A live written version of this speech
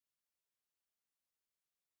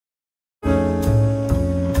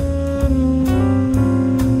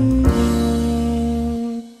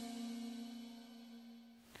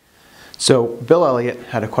So Bill Elliott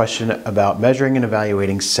had a question about measuring and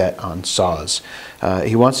evaluating set on saws.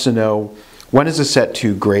 He wants to know, when is a set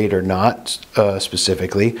too great or not,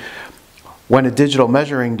 specifically? When a digital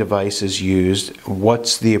measuring device is used,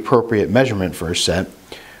 what's the appropriate measurement for a set?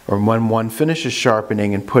 Or when one finishes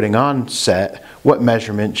sharpening and putting on set, what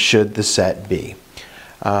measurement should the set be?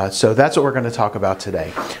 So that's what we're going to talk about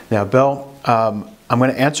today. Now, Bill, I'm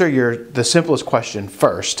going to answer the simplest question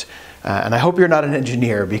first. And I hope you're not an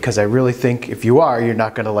engineer, because I really think if you are, you're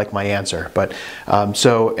not going to like my answer. But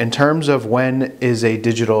so in terms of when is a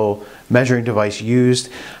digital measuring device used,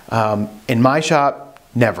 in my shop,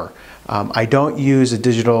 never. I don't use a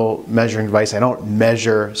digital measuring device. I don't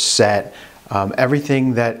measure set.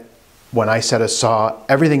 Everything that, when I set a saw,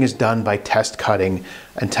 everything is done by test cutting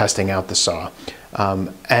and testing out the saw.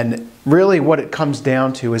 And really what it comes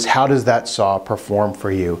down to is, how does that saw perform for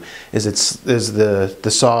you? Is the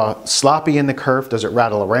saw sloppy in the kerf? Does it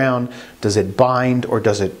rattle around? Does it bind, or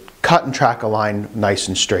does it cut and track a line nice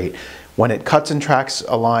and straight? When it cuts and tracks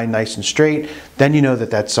a line nice and straight, then you know that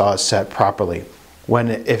that saw is set properly.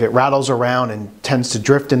 If it rattles around and tends to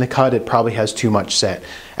drift in the cut, it probably has too much set.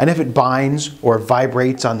 And if it binds or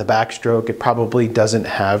vibrates on the backstroke, it probably doesn't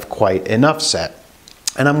have quite enough set.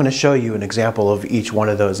 And I'm going to show you an example of each one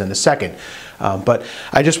of those in a second. But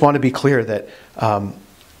I just want to be clear that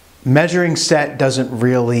measuring set doesn't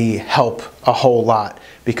really help a whole lot.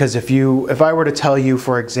 Because if I were to tell you,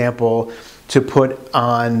 for example, to put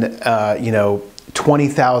on 20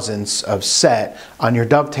 thousandths of set on your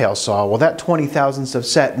dovetail saw, well, that 20 thousandths of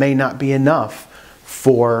set may not be enough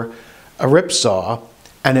for a rip saw,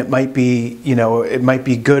 and it might be, it might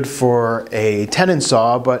be good for a tenon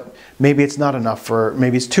saw, but maybe it's not enough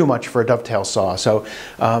maybe it's too much for a dovetail saw. So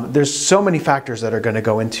there's so many factors that are going to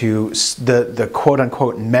go into the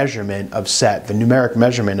quote-unquote measurement of set, the numeric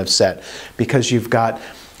measurement of set, because you've got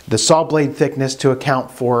the saw blade thickness to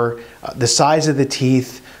account for, the size of the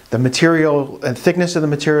teeth, the material and thickness of the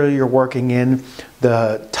material you're working in,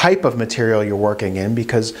 the type of material you're working in,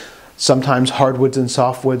 because sometimes hardwoods and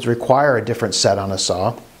softwoods require a different set on a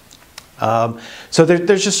saw. So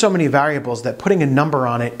there's just so many variables that putting a number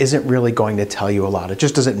on it isn't really going to tell you a lot. It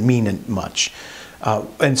just doesn't mean much.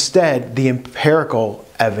 Instead, the empirical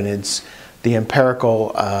evidence, the empirical,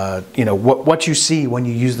 what you see when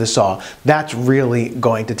you use the saw, that's really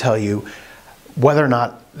going to tell you whether or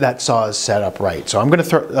not that saw is set up right. So I'm going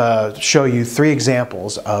to show you 3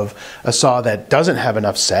 examples of a saw that doesn't have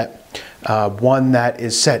enough set, one that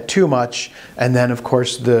is set too much, and then of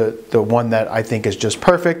course the one that I think is just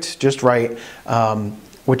perfect, just right,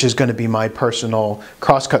 which is going to be my personal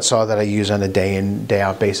crosscut saw that I use on a day in, day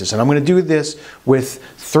out basis. And I'm going to do this with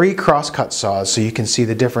 3 crosscut saws so you can see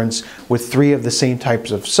the difference with 3 of the same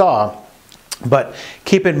types of saw. But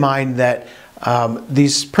keep in mind that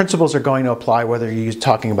these principles are going to apply whether you're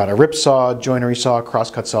talking about a rip saw, joinery saw,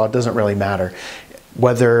 crosscut saw. It doesn't really matter.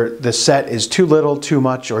 Whether the set is too little, too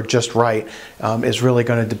much, or just right is really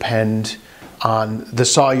going to depend on the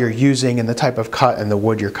saw you're using and the type of cut and the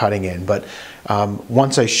wood you're cutting in. But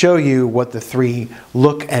once I show you what the 3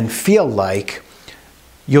 look and feel like,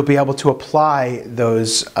 you'll be able to apply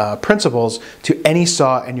those principles to any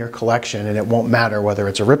saw in your collection, and it won't matter whether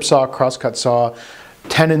it's a rip saw, crosscut saw,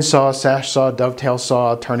 tenon saw, sash saw, dovetail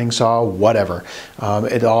saw, turning saw, whatever.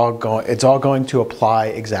 It's all going to apply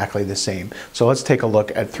exactly the same. So let's take a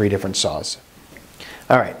look at 3 different saws.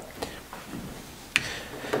 All right.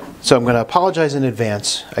 So I'm going to apologize in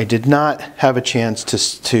advance. I did not have a chance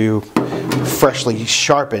to freshly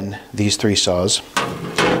sharpen these 3 saws,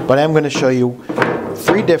 but I'm going to show you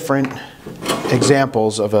 3 different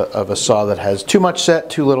examples of a saw that has too much set,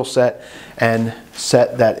 too little set, and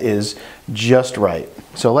set that is just right.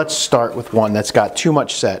 So let's start with one that's got too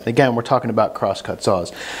much set. Again, we're talking about crosscut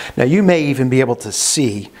saws. Now you may even be able to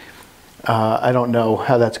see, I don't know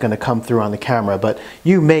how that's going to come through on the camera, but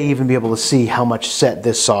you may even be able to see how much set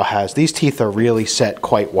this saw has. These teeth are really set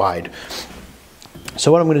quite wide.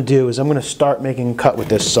 So what I'm going to do is I'm going to start making a cut with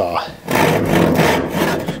this saw.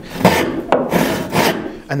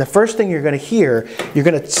 And the first thing you're going to hear, you're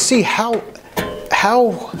going to see how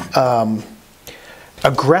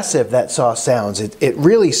aggressive that saw sounds. It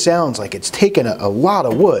really sounds like it's taken a lot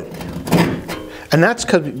of wood. And that's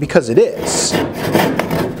because it is.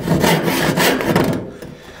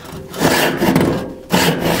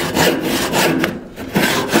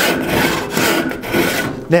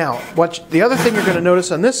 Now, the other thing you're going to notice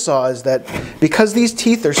on this saw is that because these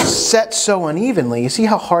teeth are set so unevenly, you see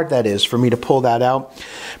how hard that is for me to pull that out?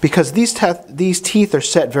 Because these teeth are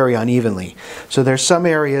set very unevenly. So there's some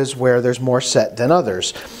areas where there's more set than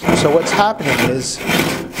others. So what's happening is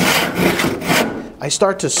I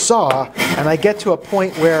start to saw, and I get to a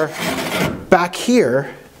point where back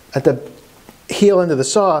here at the heel end of the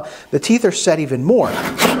saw, the teeth are set even more.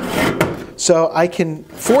 So I can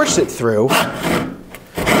force it through,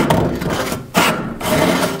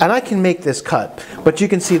 and I can make this cut. But you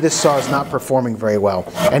can see this saw is not performing very well.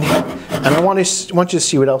 And I want you to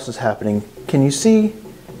see what else is happening. Can you see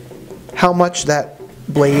how much that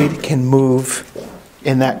blade can move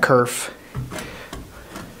in that kerf?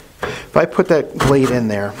 If I put that blade in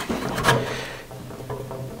there,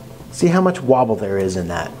 see how much wobble there is in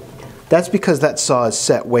that. That's because that saw is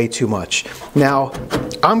set way too much. Now,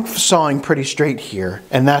 I'm sawing pretty straight here,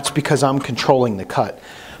 and that's because I'm controlling the cut.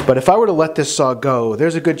 But if I were to let this saw go,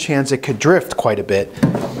 there's a good chance it could drift quite a bit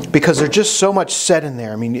because there's just so much set in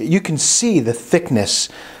there. I mean, you can see the thickness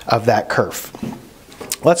of that kerf.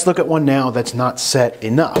 Let's look at one now that's not set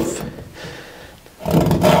enough.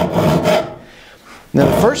 Now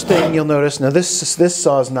the first thing you'll notice, now this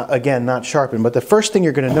saw is not, again, not sharpened, but the first thing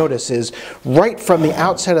you're going to notice is right from the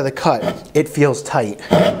outset of the cut, it feels tight.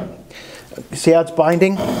 See how it's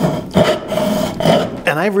binding?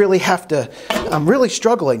 And I really have to, I'm really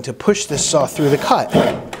struggling to push this saw through the cut.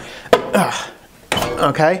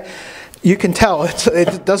 Okay? You can tell it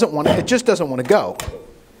just doesn't want to go.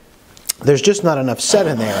 There's just not enough set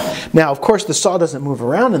in there. Now, of course, the saw doesn't move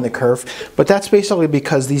around in the kerf, but that's basically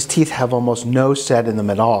because these teeth have almost no set in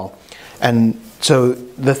them at all. And so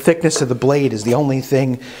the thickness of the blade is the only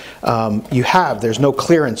thing you have. There's no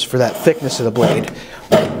clearance for that thickness of the blade.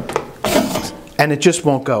 And it just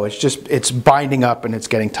won't go. It's binding up and it's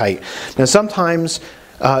getting tight. Now, sometimes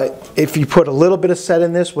if you put a little bit of set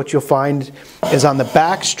in this, what you'll find is on the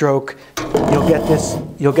back stroke, you'll get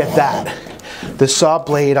that. The saw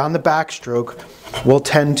blade on the backstroke will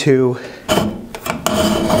tend to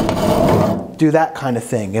do that kind of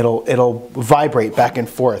thing. It'll vibrate back and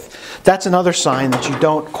forth. That's another sign that you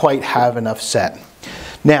don't quite have enough set.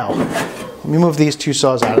 Now, let me move these two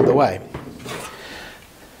saws out of the way.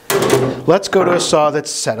 Let's go to a saw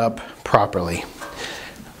that's set up properly.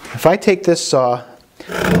 If I take this saw,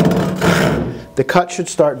 the cut should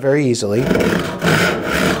start very easily.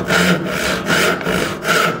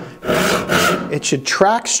 It should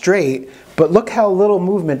track straight, but look how little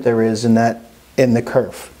movement there is in the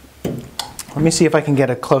kerf. Let me see if I can get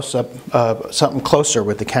a close-up, something closer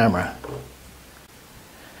with the camera.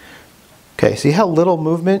 Okay, see how little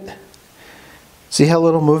movement? See how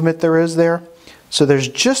little movement there is there? So there's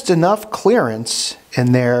just enough clearance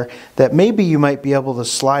in there that maybe you might be able to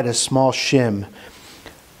slide a small shim.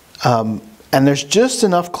 And there's just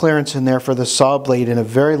enough clearance in there for the saw blade and a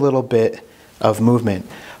very little bit of movement.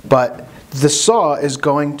 But the saw is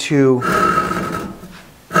going to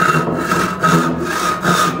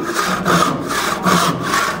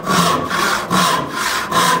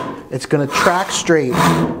it's going to track straight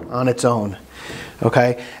on its own,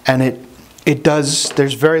 okay? And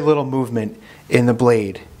there's very little movement in the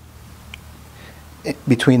blade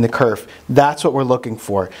between the kerf. That's what we're looking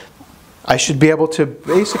for. I should be able to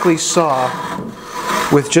basically saw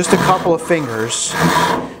with just a couple of fingers.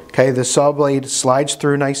 Okay, the saw blade slides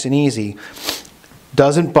through nice and easy,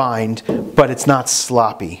 doesn't bind, but it's not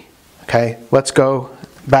sloppy. Okay, let's go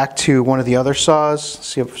back to one of the other saws.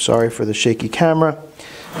 Sorry for the shaky camera.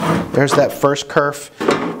 There's that first kerf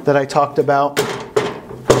that I talked about.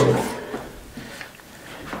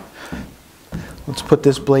 Let's put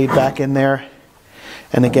this blade back in there.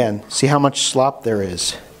 And again, see how much slop there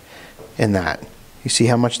is in that. You see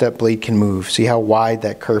how much that blade can move. See how wide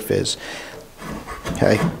that kerf is.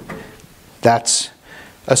 Okay, that's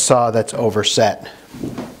a saw that's overset.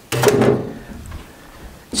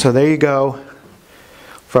 So there you go,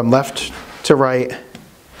 from left to right,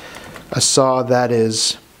 a saw that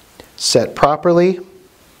is set properly,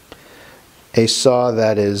 a saw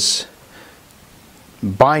that is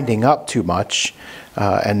binding up too much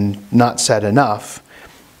and not set enough,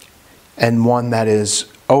 and one that is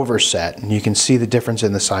overset. And you can see the difference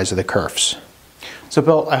in the size of the kerfs. So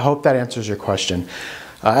Bill, I hope that answers your question.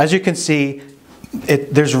 As you can see,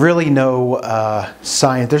 there's really no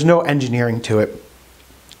science, there's no engineering to it.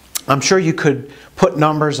 I'm sure you could put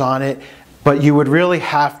numbers on it, but you would really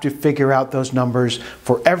have to figure out those numbers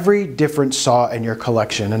for every different saw in your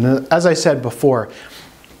collection. And as I said before,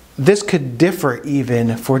 this could differ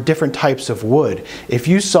even for different types of wood. If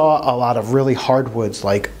you saw a lot of really hard woods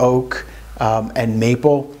like oak and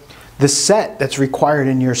maple, the set that's required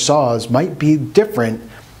in your saws might be different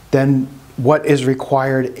than what is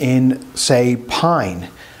required in, say, pine.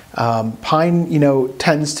 Pine,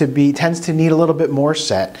 tends to need a little bit more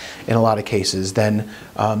set in a lot of cases than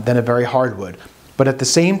a very hardwood. But at the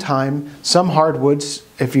same time, some hardwoods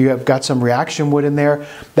if you have got some reaction wood in there,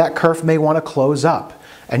 that kerf may want to close up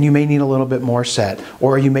and you may need a little bit more set,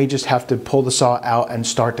 or you may just have to pull the saw out and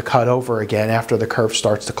start to cut over again after the kerf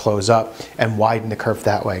starts to close up and widen the kerf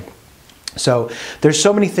that way. So there's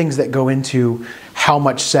so many things that go into how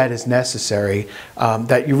much set is necessary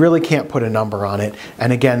that you really can't put a number on it.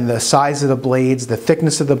 And again, the size of the blades, the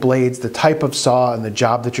thickness of the blades, the type of saw, and the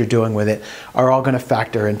job that you're doing with it are all going to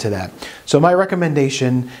factor into that. So my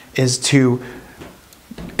recommendation is to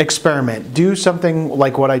experiment. Do something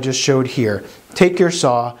like what I just showed here. Take your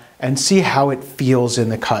saw and see how it feels in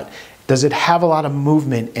the cut. Does it have a lot of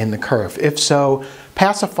movement in the kerf? If so,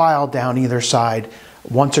 pass a file down either side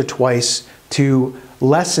once or twice to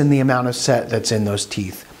lessen the amount of set that's in those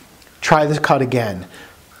teeth. Try the cut again.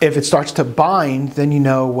 If it starts to bind, then you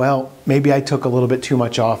know, well, maybe I took a little bit too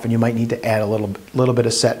much off and you might need to add a little bit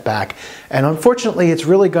of set back. And unfortunately, it's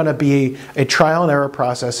really going to be a trial and error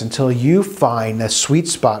process until you find a sweet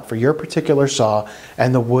spot for your particular saw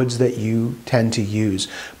and the woods that you tend to use.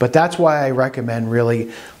 But that's why I recommend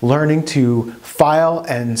really learning to file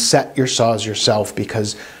and set your saws yourself,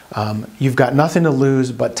 because you've got nothing to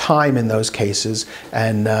lose but time in those cases,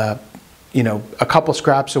 and you know, a couple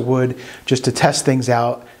scraps of wood just to test things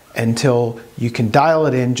out until you can dial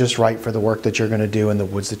it in just right for the work that you're going to do and the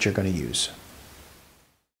woods that you're going to use.